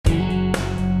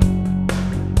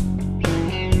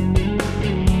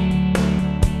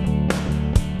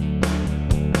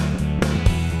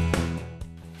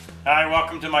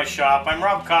welcome to my shop. I'm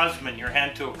Rob Cosman, your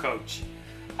hand tool coach.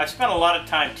 I've spent a lot of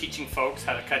time teaching folks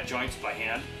how to cut joints by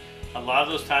hand. A lot of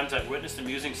those times I've witnessed them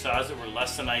using saws that were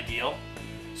less than ideal.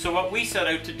 So what we set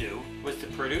out to do was to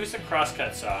produce a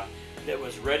crosscut saw that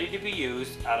was ready to be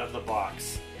used out of the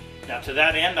box. Now to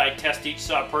that end, I test each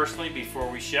saw personally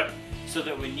before we ship so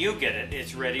that when you get it,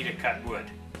 it's ready to cut wood.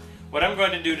 What I'm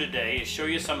going to do today is show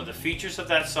you some of the features of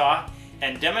that saw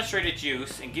and demonstrate its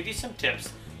use and give you some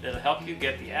tips that'll help you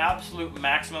get the absolute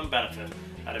maximum benefit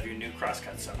out of your new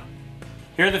crosscut saw.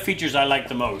 Here are the features I like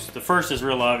the most. The first is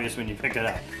real obvious when you pick it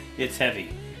up. It's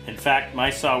heavy. In fact, my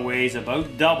saw weighs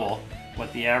about double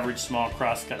what the average small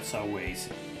crosscut saw weighs.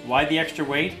 Why the extra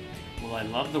weight? Well, I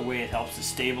love the way it helps to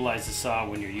stabilize the saw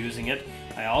when you're using it.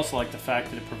 I also like the fact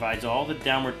that it provides all the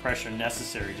downward pressure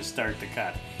necessary to start the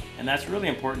cut. And that's really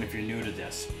important if you're new to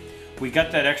this. We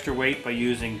got that extra weight by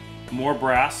using more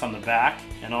brass on the back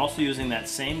and also using that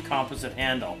same composite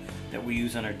handle that we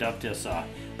use on our dovetail saw.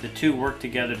 The two work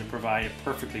together to provide a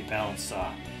perfectly balanced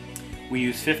saw. We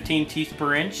use 15 teeth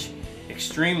per inch,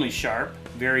 extremely sharp,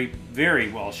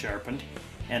 very well sharpened,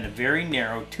 and a very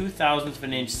narrow 2/1000 of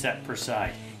an inch set per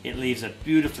side. It leaves a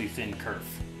beautifully thin curve.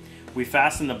 We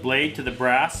fasten the blade to the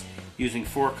brass using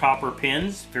 4 copper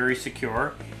pins, very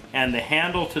secure, and the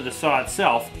handle to the saw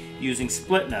itself using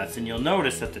split nuts. And you'll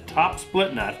notice that the top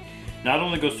split nut not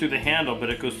only goes through the handle, but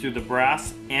it goes through the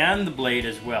brass and the blade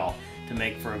as well to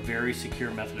make for a very secure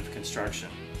method of construction.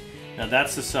 Now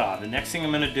that's the saw. The next thing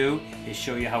I'm going to do is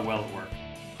show you how well it works.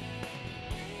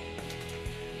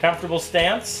 Comfortable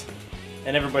stance,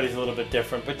 and everybody's a little bit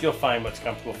different, but you'll find what's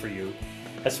comfortable for you.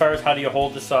 As far as how do you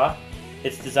hold the saw,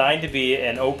 it's designed to be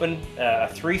an open,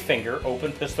 3-finger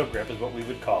open pistol grip is what we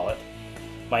would call it.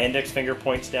 My index finger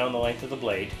points down the length of the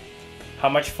blade. How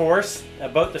much force?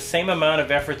 About the same amount of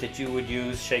effort that you would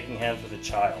use shaking hands with a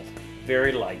child.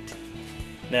 Very light.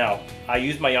 Now, I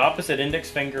use my opposite index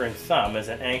finger and thumb as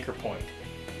an anchor point,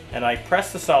 and I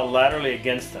press the saw laterally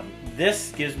against them.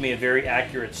 This gives me a very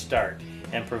accurate start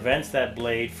and prevents that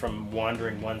blade from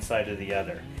wandering one side or the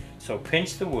other. So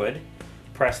pinch the wood,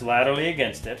 press laterally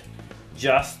against it,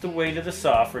 adjust the weight of the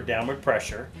saw for downward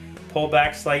pressure, pull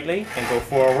back slightly and go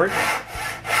forward.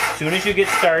 As soon as you get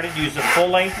started, use the full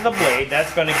length of the blade.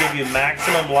 That's going to give you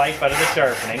maximum life out of the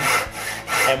sharpening.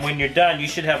 And when you're done, you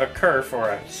should have a kerf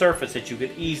or a surface that you could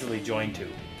easily join to.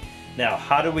 Now,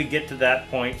 how do we get to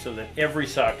that point so that every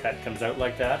saw cut comes out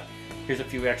like that? Here's a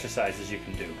few exercises you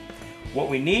can do. What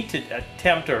we need to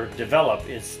attempt or develop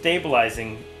is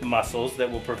stabilizing muscles that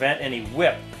will prevent any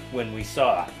whip when we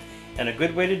saw. And a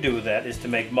good way to do that is to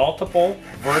make multiple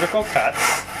vertical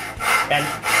cuts and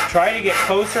try to get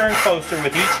closer and closer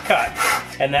with each cut,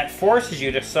 and that forces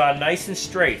you to saw nice and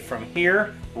straight from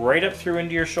here right up through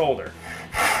into your shoulder.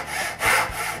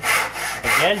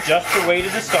 Again, just the weight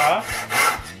of the saw.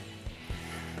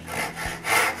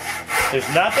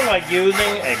 There's nothing like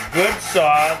using a good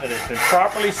saw that has been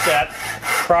properly set,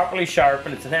 properly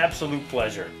sharpened. It's an absolute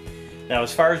pleasure. Now,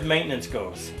 as far as maintenance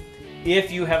goes,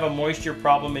 if you have a moisture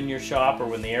problem in your shop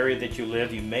or in the area that you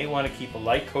live, you may want to keep a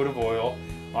light coat of oil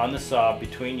on the saw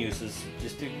between uses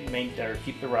just to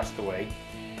keep the rust away.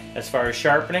 As far as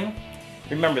sharpening,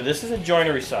 remember this is a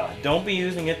joinery saw. Don't be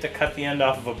using it to cut the end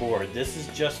off of a board. This is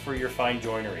just for your fine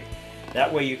joinery.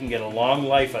 That way you can get a long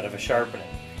life out of a sharpening.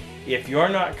 If you're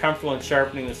not comfortable in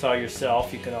sharpening the saw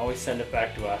yourself, you can always send it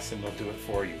back to us and we'll do it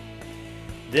for you.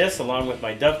 This, along with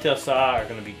my dovetail saw, are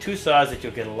going to be 2 saws that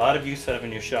you'll get a lot of use out of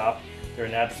in your shop. They're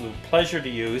an absolute pleasure to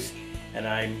use, and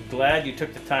I'm glad you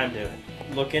took the time to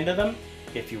look into them.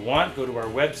 If you want, go to our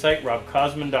website,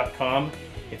 RobCosman.com.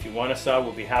 If you want a saw,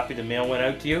 we'll be happy to mail one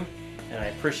out to you, and I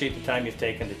appreciate the time you've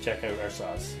taken to check out our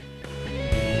saws.